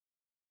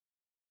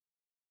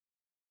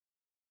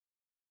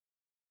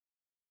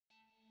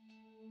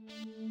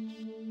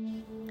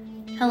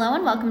Hello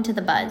and welcome to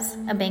The Buzz,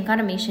 a bank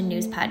automation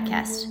news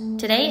podcast.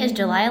 Today is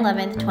July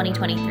 11th,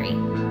 2023.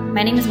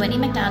 My name is Whitney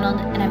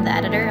McDonald, and I'm the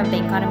editor of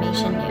Bank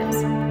Automation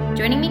News.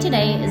 Joining me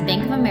today is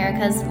Bank of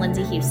America's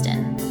Lindsay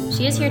Huston.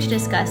 She is here to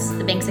discuss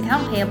the bank's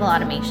account payable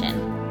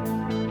automation.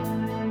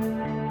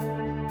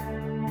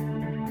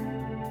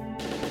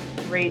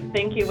 Great.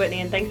 Thank you,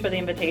 Whitney, and thanks for the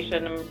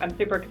invitation. I'm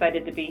super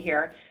excited to be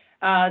here.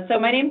 So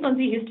my name's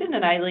Lindsay Huston,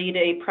 and I lead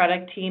a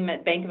product team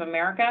at Bank of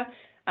America.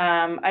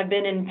 I've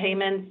been in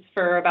payments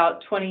for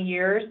about 20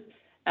 years.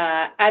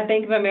 At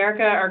Bank of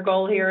America, our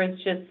goal here is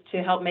just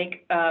to help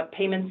make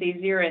payments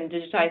easier and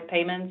digitize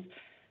payments.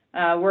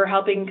 We're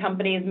helping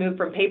companies move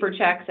from paper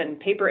checks and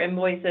paper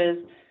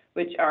invoices,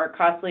 which are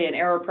costly and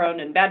error-prone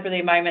and bad for the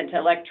environment, to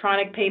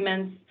electronic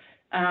payments.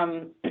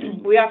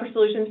 We offer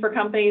solutions for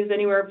companies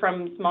anywhere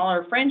from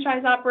smaller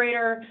franchise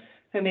operator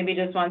who maybe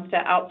just wants to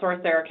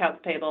outsource their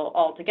accounts payable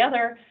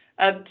altogether,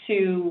 up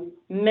to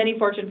many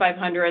Fortune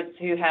 500s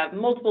who have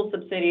multiple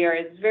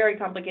subsidiaries, very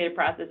complicated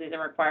processes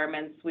and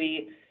requirements.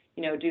 We,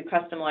 do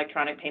custom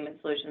electronic payment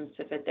solutions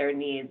to fit their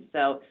needs.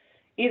 So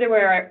either way,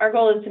 our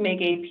goal is to make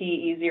AP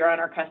easier on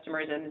our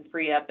customers and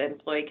free up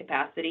employee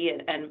capacity.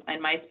 And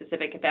my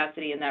specific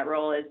capacity in that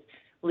role is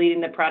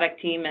leading the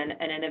product team and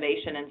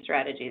innovation and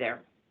strategy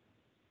there.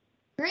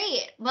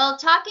 Great. Well,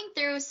 talking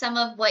through some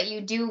of what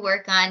you do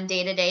work on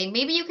day to day,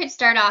 maybe you could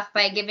start off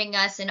by giving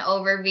us an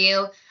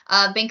overview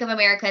of Bank of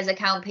America's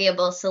account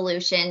payable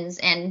solutions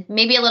and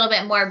maybe a little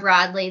bit more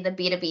broadly the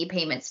B2B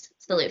payments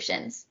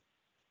solutions.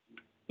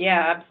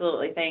 Yeah,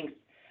 absolutely. Thanks.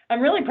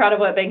 I'm really proud of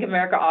what Bank of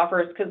America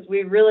offers because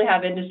we really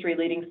have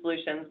industry-leading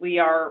solutions.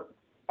 Our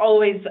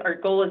goal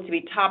is to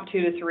be top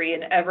 2 to 3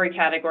 in every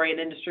category and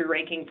industry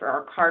ranking for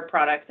our card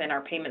products and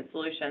our payment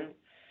solutions.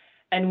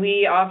 And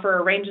we offer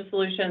a range of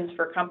solutions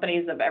for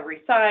companies of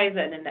every size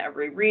and in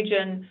every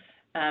region.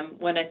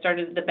 When I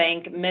started at the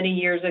bank many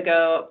years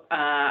ago,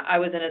 I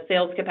was in a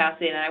sales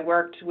capacity and I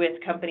worked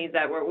with companies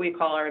that we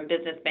call our in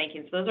business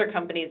banking. So those are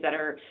companies that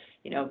are,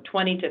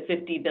 20 to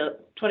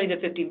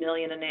 50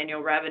 million in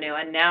annual revenue.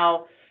 And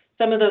now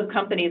some of those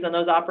companies and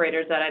those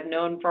operators that I've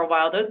known for a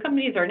while, those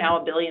companies are now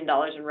 $1 billion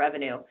in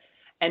revenue.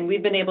 And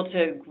we've been able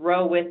to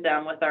grow with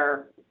them with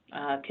our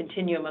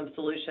continuum of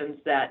solutions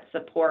that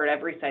support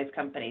every size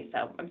company.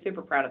 So I'm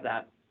super proud of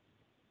that.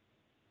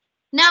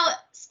 Now,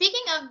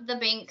 speaking of the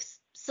bank's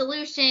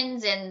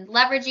solutions and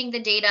leveraging the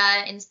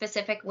data in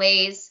specific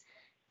ways,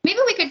 maybe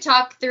we could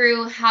talk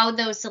through how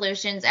those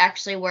solutions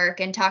actually work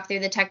and talk through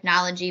the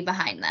technology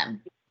behind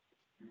them.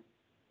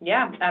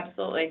 Yeah,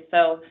 absolutely.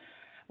 So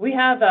we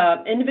have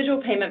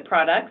individual payment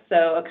products.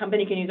 So a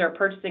company can use our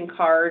purchasing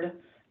card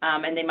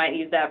and they might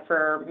use that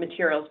for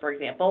materials, for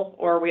example,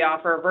 or we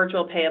offer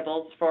virtual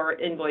payables for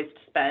invoiced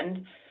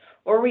spend,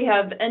 or we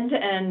have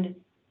end-to-end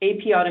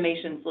AP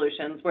automation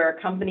solutions where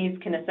companies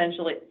can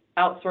essentially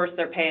outsource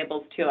their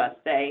payables to us.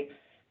 They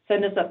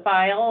send us a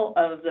file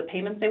of the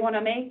payments they want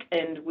to make,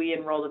 and we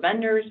enroll the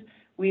vendors.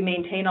 We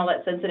maintain all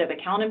that sensitive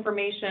account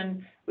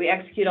information. We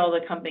execute all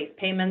the company's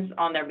payments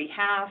on their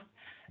behalf.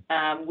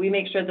 We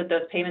make sure that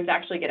those payments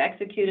actually get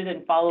executed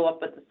and follow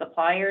up with the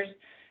suppliers.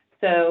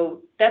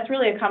 So that's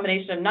really a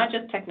combination of not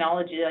just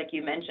technology, like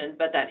you mentioned,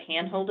 but that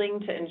hand-holding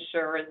to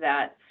ensure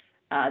that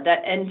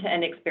that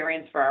end-to-end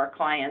experience for our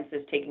clients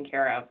is taken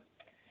care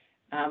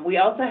of. We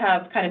also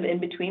have kind of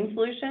in-between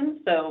solutions,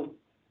 so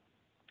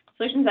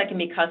solutions that can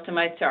be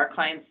customized to our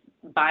clients'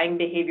 buying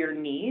behavior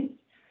needs.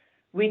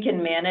 We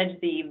can manage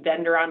the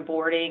vendor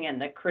onboarding and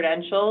the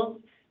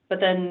credentials, but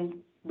then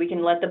we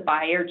can let the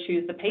buyer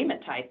choose the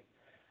payment type.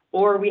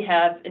 Or we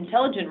have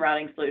intelligent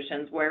routing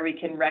solutions where we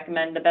can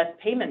recommend the best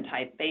payment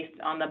type based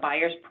on the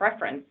buyer's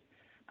preference.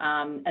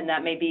 And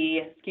that may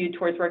be skewed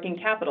towards working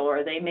capital,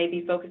 or they may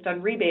be focused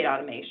on rebate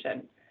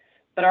automation.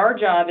 But our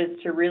job is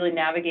to really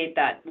navigate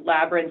that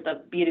labyrinth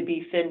of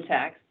B2B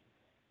fintechs,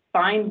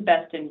 find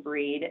best in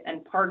breed,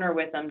 and partner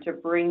with them to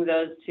bring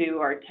those to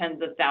our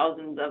tens of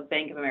thousands of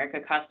Bank of America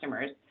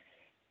customers.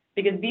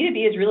 Because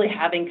B2B is really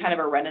having kind of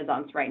a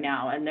renaissance right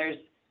now, and there's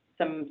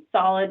some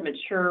solid,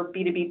 mature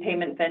B2B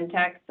payment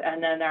fintechs,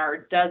 and then there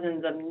are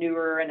dozens of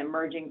newer and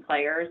emerging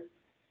players.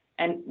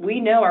 And we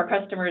know our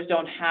customers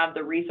don't have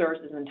the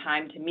resources and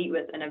time to meet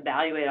with and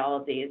evaluate all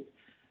of these.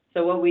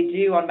 So what we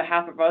do on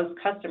behalf of those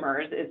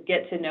customers is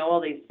get to know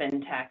all these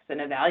fintechs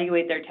and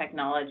evaluate their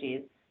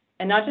technologies.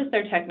 And not just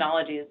their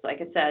technologies,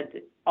 like I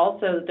said,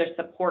 also their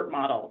support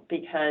model,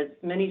 because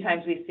many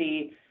times we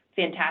see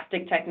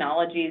fantastic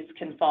technologies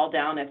can fall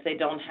down if they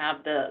don't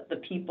have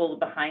the people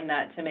behind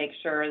that to make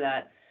sure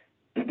that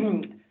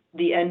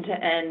the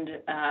end-to-end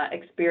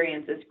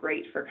experience is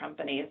great for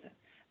companies.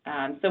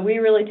 So we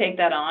really take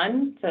that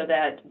on so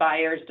that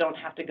buyers don't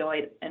have to go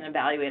and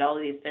evaluate all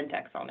of these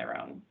fintechs on their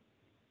own.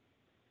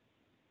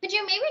 Could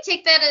you maybe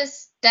take that a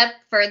step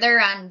further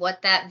on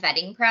what that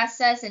vetting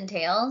process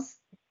entails?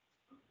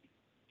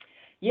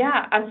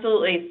 Yeah,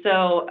 absolutely.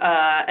 So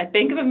at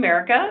Bank of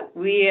America,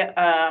 we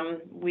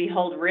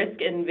hold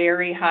risk in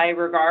very high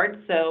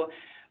regard. So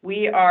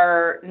we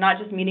are not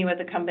just meeting with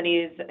the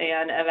companies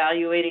and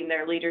evaluating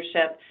their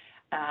leadership.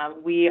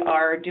 We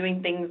are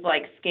doing things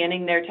like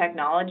scanning their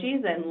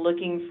technologies and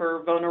looking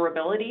for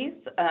vulnerabilities.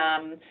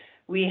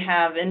 We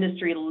have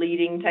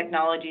industry-leading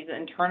technologies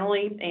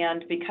internally,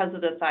 and because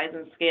of the size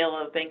and scale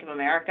of Bank of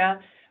America,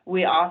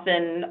 we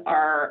often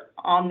are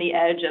on the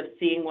edge of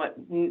seeing what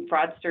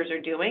fraudsters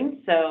are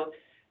doing. So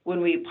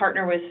when we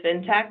partner with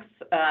fintechs,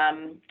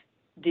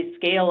 the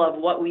scale of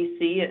what we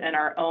see in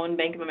our own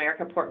Bank of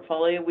America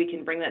portfolio, we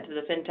can bring that to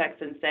the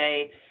fintechs and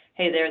say,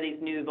 hey, there are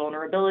these new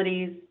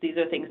vulnerabilities. These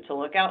are things to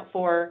look out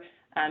for.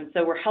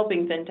 So we're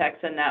helping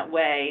fintechs in that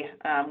way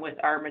with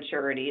our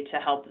maturity to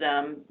help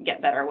them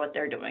get better at what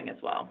they're doing as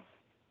well.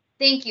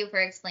 Thank you for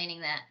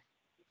explaining that.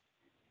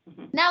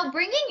 Now,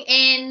 bringing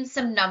in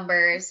some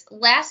numbers,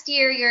 last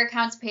year, your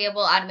accounts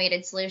payable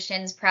automated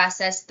solutions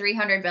processed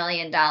 $300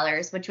 billion,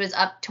 which was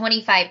up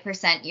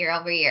 25% year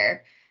over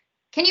year.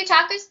 Can you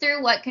talk us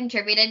through what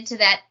contributed to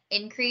that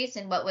increase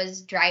and what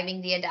was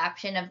driving the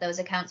adoption of those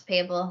accounts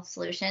payable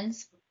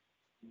solutions?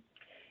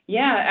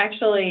 Yeah,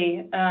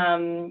 actually,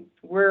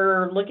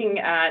 we're looking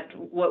at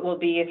what will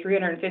be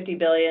 $350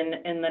 billion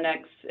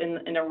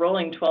in a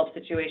rolling 12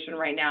 situation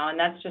right now, and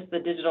that's just the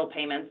digital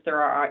payments through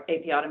our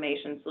AP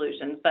automation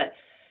solutions. But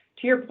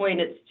to your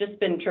point, it's just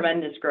been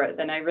tremendous growth,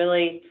 and I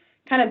really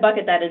kind of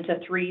bucket that into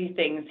three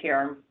things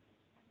here.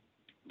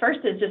 First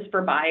is just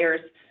for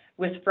buyers.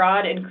 With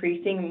fraud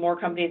increasing, more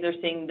companies are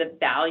seeing the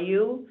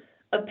value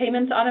of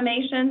payments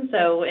automation.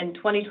 So in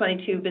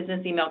 2022,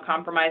 business email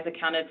compromise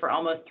accounted for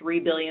almost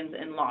 $3 billion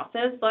in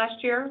losses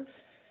last year.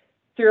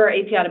 Through our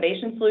AP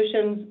automation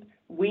solutions,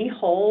 we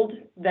hold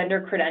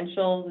vendor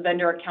credentials,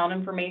 vendor account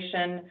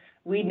information.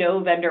 We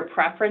know vendor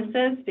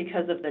preferences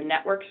because of the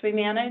networks we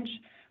manage.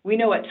 We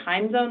know what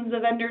time zones the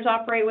vendors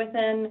operate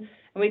within.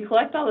 And we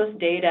collect all this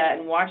data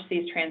and watch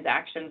these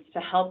transactions to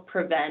help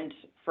prevent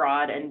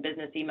fraud and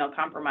business email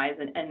compromise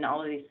and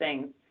all of these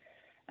things.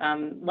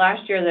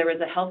 Last year, there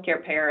was a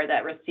healthcare payer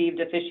that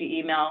received a fishy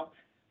email.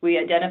 We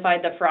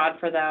identified the fraud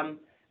for them.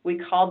 We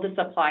called the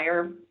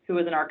supplier, who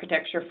was an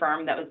architecture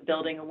firm that was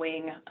building a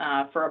wing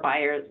for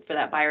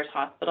that buyer's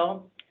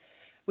hospital.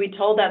 We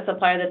told that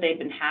supplier that they'd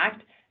been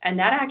hacked, and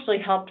that actually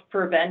helped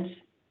prevent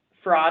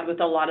fraud with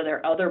a lot of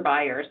their other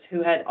buyers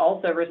who had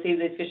also received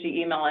this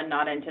fishy email and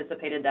not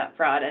anticipated that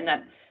fraud. And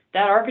that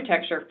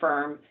architecture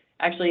firm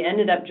actually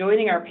ended up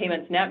joining our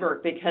payments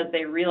network because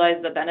they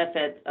realized the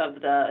benefits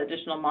of the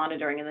additional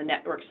monitoring and the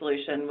network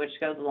solution, which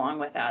goes along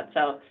with that.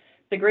 So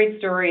it's a great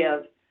story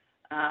of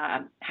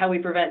how we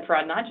prevent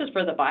fraud, not just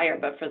for the buyer,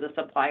 but for the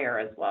supplier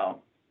as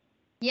well.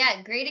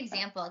 Yeah, great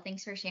example.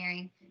 Thanks for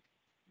sharing.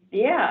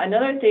 Yeah,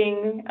 another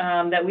thing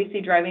that we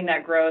see driving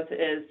that growth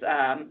is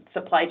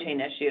supply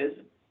chain issues.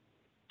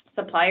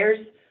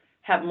 Suppliers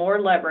have more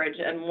leverage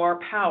and more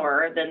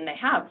power than they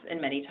have in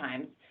many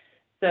times.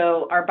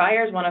 So our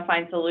buyers want to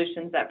find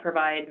solutions that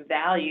provide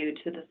value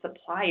to the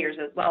suppliers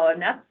as well.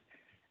 And that's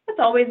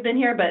always been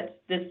here,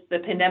 but the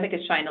pandemic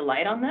has shined a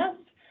light on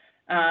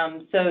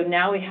this. So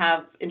now we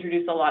have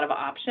introduced a lot of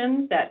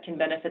options that can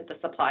benefit the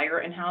supplier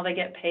and how they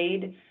get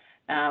paid.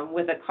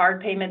 With a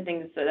card payment,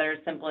 things that are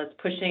as simple as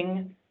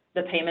pushing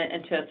the payment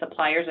into a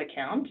supplier's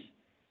account,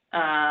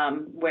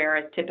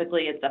 where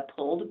typically it's a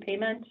pulled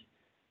payment.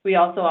 We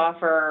also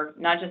offer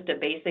not just a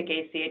basic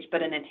ACH,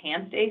 but an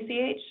enhanced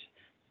ACH.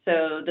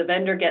 So the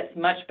vendor gets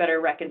much better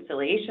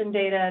reconciliation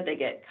data. They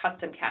get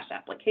custom cash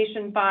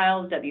application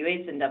files,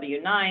 W-8s and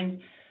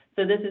W-9s.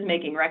 So this is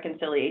making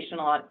reconciliation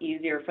a lot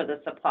easier for the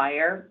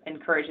supplier,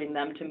 encouraging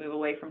them to move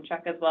away from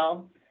check as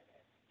well.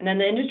 And then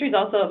the industry is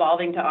also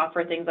evolving to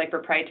offer things like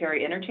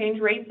proprietary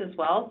interchange rates as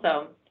well.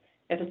 So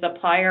if a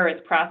supplier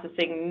is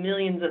processing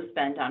millions of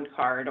spend on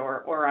card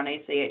or on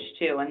ACH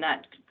too, and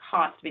that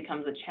cost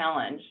becomes a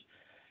challenge,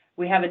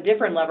 we have a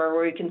different lever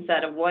where we can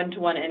set a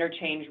one-to-one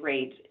interchange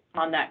rate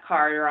on that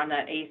card or on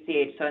that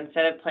ACH. So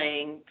instead of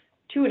paying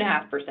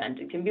 2.5%,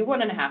 it can be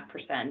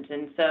 1.5%.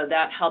 And so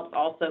that helps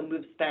also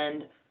move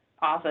spend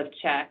off of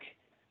check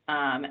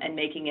and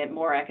making it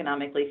more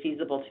economically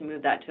feasible to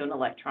move that to an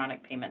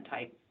electronic payment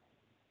type.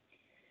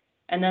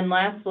 And then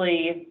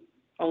lastly,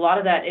 a lot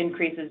of that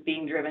increase is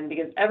being driven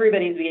because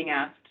everybody's being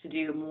asked to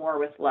do more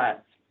with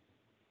less.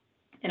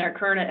 In our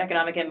current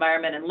economic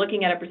environment and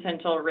looking at a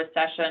potential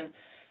recession,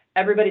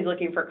 everybody's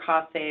looking for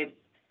cost saves.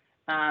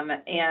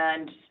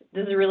 And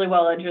this is really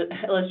well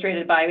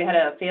illustrated by, we had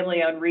a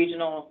family-owned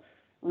regional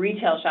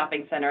retail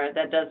shopping center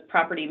that does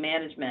property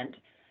management,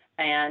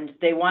 and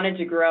they wanted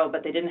to grow,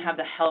 but they didn't have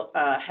the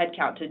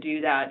headcount to do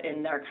that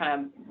in their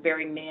kind of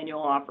very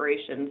manual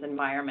operations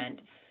environment.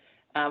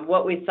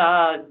 What we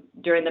saw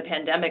during the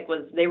pandemic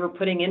was they were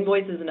putting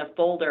invoices in a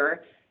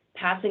folder,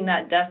 passing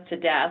that desk to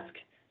desk,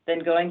 then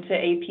going to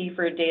AP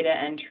for data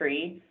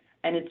entry,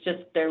 and it's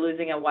just they're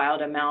losing a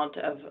wild amount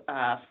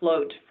of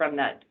float from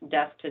that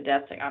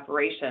desk-to-desk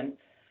operation.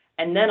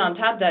 And then on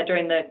top of that,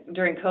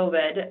 during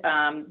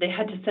COVID, they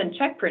had to send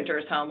check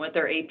printers home with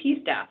their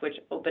AP staff, which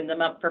opened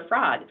them up for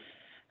fraud.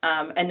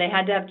 And they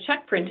had to have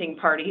check printing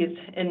parties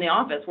in the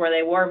office where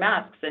they wore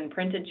masks and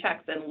printed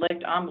checks and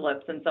licked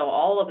envelopes. And so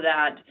all of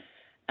that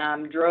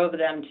drove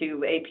them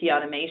to AP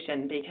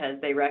automation because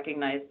they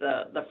recognized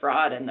the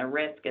fraud and the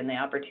risk and the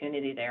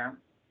opportunity there.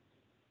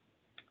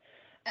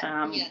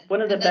 Yeah,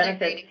 One of the another great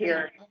benefits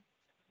here, example.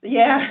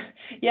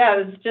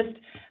 it was just,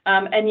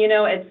 and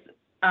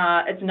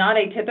it's not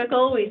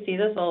atypical. We see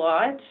this a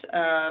lot.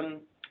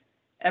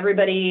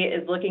 Everybody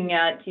is looking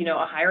at,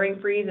 a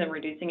hiring freeze and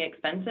reducing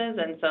expenses,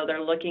 and so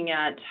they're looking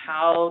at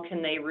how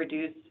can they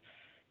reduce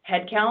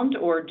headcount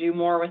or do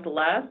more with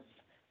less.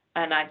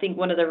 And I think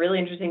one of the really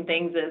interesting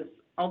things is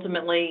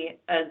ultimately,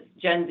 as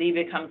Gen Z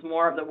becomes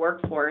more of the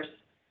workforce,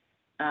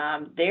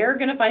 they're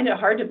going to find it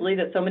hard to believe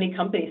that so many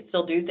companies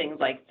still do things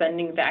like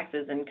sending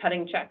faxes and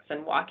cutting checks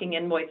and walking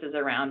invoices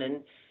around.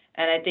 And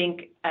I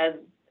think as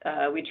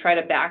we try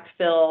to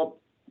backfill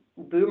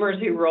boomers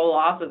who roll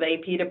off of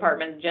AP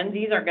departments, Gen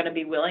Zs aren't going to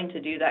be willing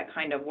to do that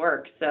kind of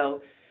work.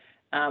 So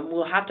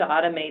we'll have to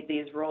automate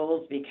these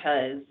roles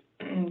because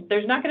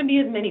there's not going to be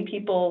as many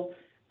people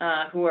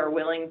who are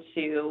willing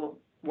to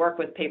work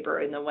with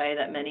paper in the way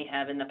that many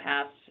have in the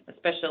past,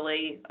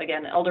 especially,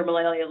 again, elder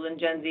millennials and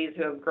Gen Zs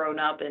who have grown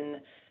up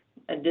in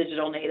a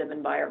digital native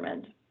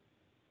environment.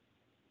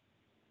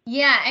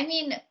 Yeah, I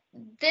mean,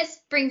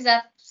 this brings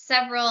up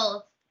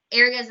several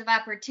areas of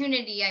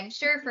opportunity, I'm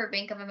sure, for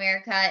Bank of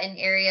America in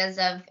areas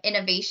of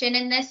innovation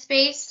in this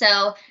space.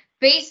 So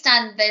based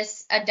on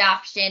this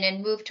adoption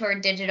and move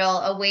toward digital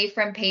away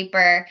from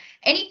paper,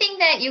 anything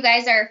that you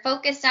guys are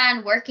focused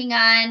on, working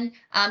on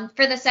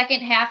for the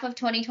second half of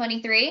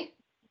 2023?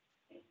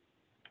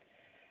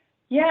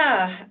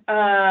 Yeah,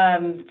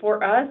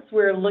 for us,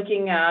 we're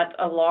looking at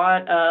a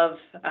lot of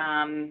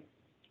AI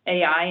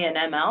and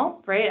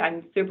ML, right?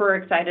 I'm super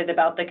excited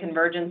about the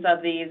convergence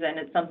of these, and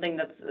it's something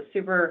that's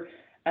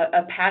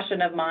a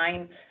passion of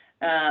mine.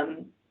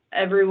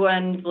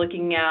 Everyone's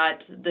looking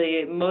at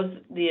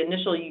the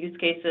initial use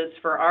cases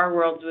for our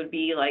worlds would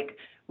be like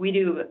we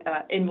do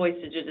invoice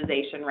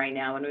digitization right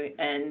now,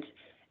 and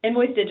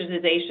invoice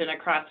digitization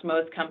across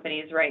most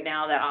companies right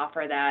now that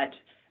offer that.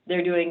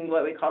 They're doing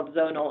what we call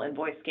zonal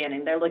invoice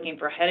scanning. They're looking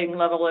for heading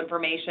level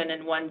information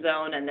in one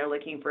zone, and they're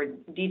looking for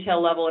detail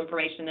level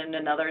information in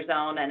another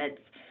zone, and it's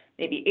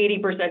maybe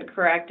 80%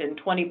 correct and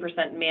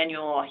 20%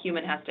 manual. A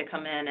human has to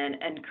come in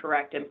and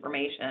correct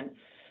information.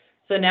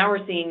 So now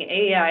we're seeing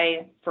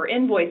AI for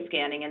invoice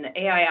scanning, and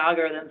the AI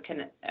algorithms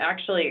can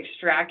actually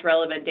extract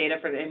relevant data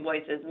for the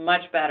invoices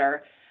much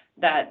better.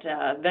 That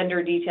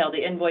vendor detail,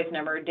 the invoice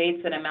number,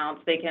 dates and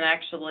amounts, they can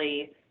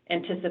actually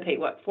anticipate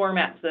what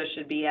formats those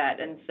should be at.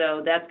 And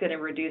so that's going to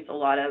reduce a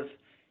lot of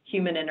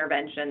human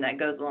intervention that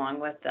goes along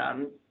with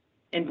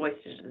invoice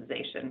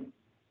digitization.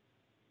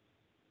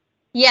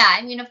 Yeah,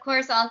 I mean, of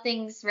course, all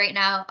things right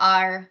now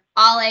are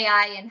all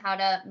AI and how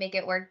to make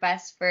it work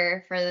best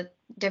for the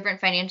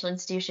different financial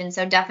institutions.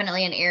 So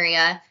definitely an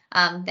area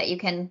that you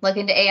can look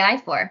into AI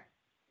for.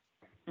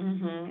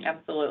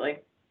 Absolutely.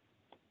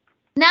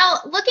 Now,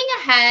 looking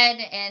ahead,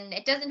 and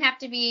it doesn't have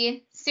to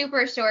be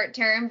super short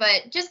term,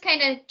 but just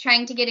kind of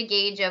trying to get a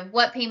gauge of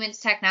what payments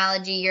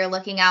technology you're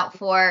looking out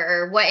for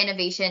or what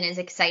innovation is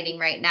exciting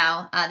right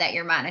now that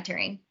you're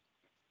monitoring.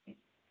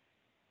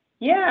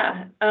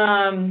 Yeah.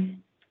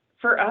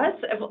 For us,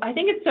 I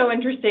think it's so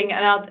interesting,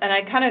 and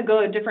I kind of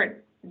go a different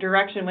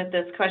direction with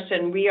this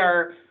question. We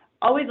are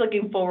always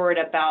looking forward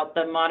about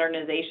the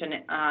modernization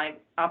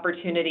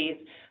opportunities,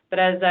 but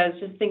as I was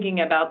just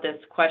thinking about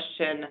this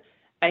question,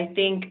 I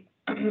think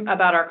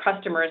about our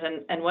customers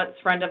and what's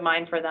front of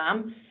mind for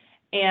them.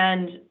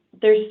 And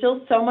there's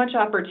still so much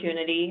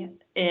opportunity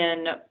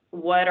in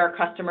what our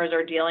customers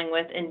are dealing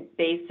with in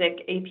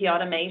basic AP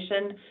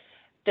automation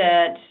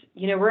that,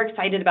 we're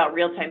excited about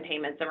real-time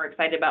payments, and we're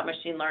excited about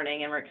machine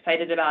learning, and we're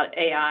excited about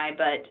AI.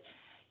 But,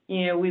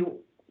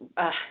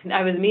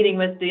 I was meeting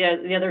with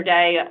the other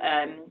day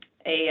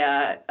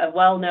a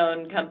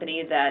well-known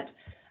company that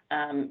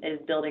is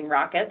building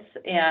rockets,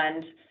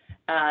 and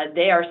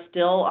they are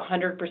still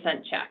 100%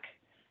 check.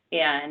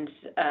 And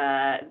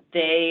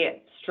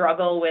they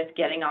struggle with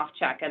getting off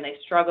check, and they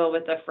struggle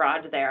with the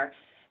fraud there.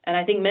 And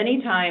I think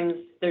many times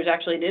there's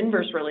actually an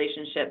inverse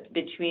relationship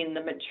between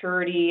the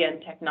maturity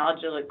and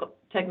technological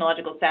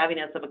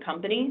savviness of a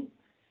company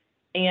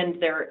and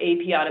their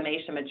AP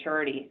automation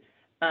maturity.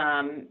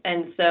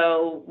 And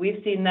so we've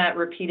seen that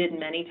repeated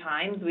many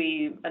times.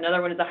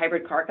 Another one is a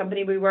hybrid car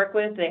company we work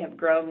with. They have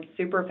grown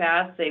super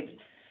fast. They've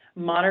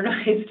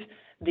modernized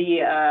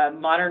the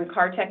modern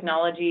car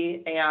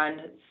technology,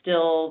 and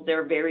still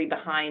they're very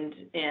behind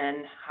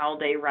in how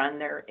they run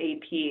their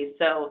AP.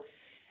 So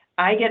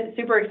I get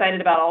super excited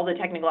about all the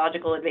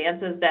technological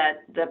advances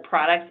that the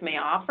products may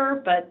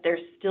offer, but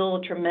there's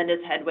still tremendous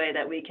headway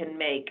that we can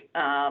make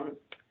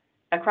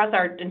across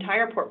our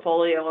entire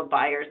portfolio of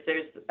buyers.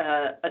 There's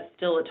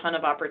still a ton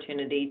of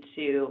opportunity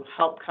to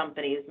help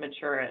companies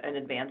mature and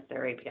advance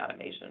their AP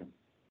automation.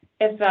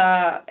 If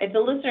the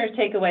listeners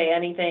take away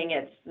anything,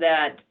 it's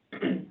that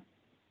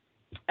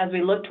as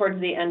we look towards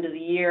the end of the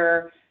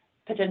year,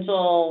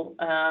 potential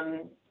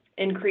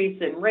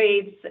increase in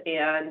rates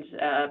and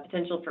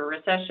potential for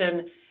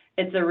recession,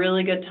 it's a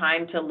really good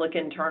time to look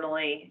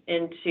internally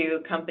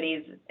into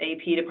companies'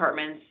 AP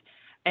departments.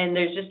 And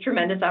there's just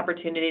tremendous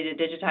opportunity to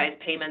digitize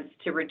payments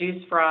to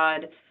reduce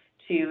fraud,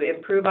 to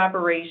improve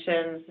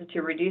operations,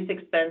 to reduce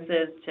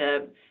expenses,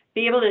 to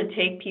be able to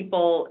take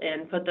people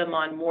and put them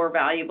on more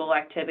valuable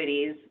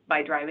activities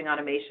by driving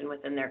automation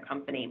within their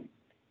company.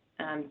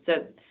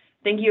 So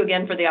thank you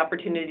again for the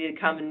opportunity to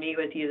come and meet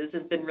with you. This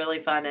has been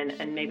really fun,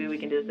 and maybe we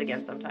can do this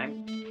again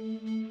sometime.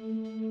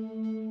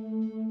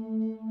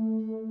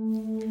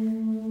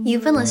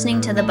 You've been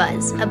listening to The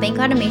Buzz, a Bank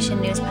Automation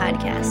News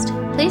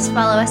podcast. Please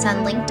follow us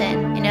on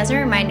LinkedIn, and as a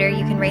reminder,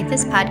 you can rate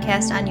this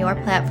podcast on your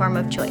platform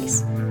of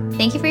choice.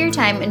 Thank you for your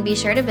time, and be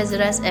sure to visit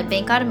us at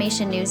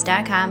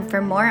bankautomationnews.com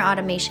for more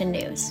automation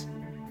news.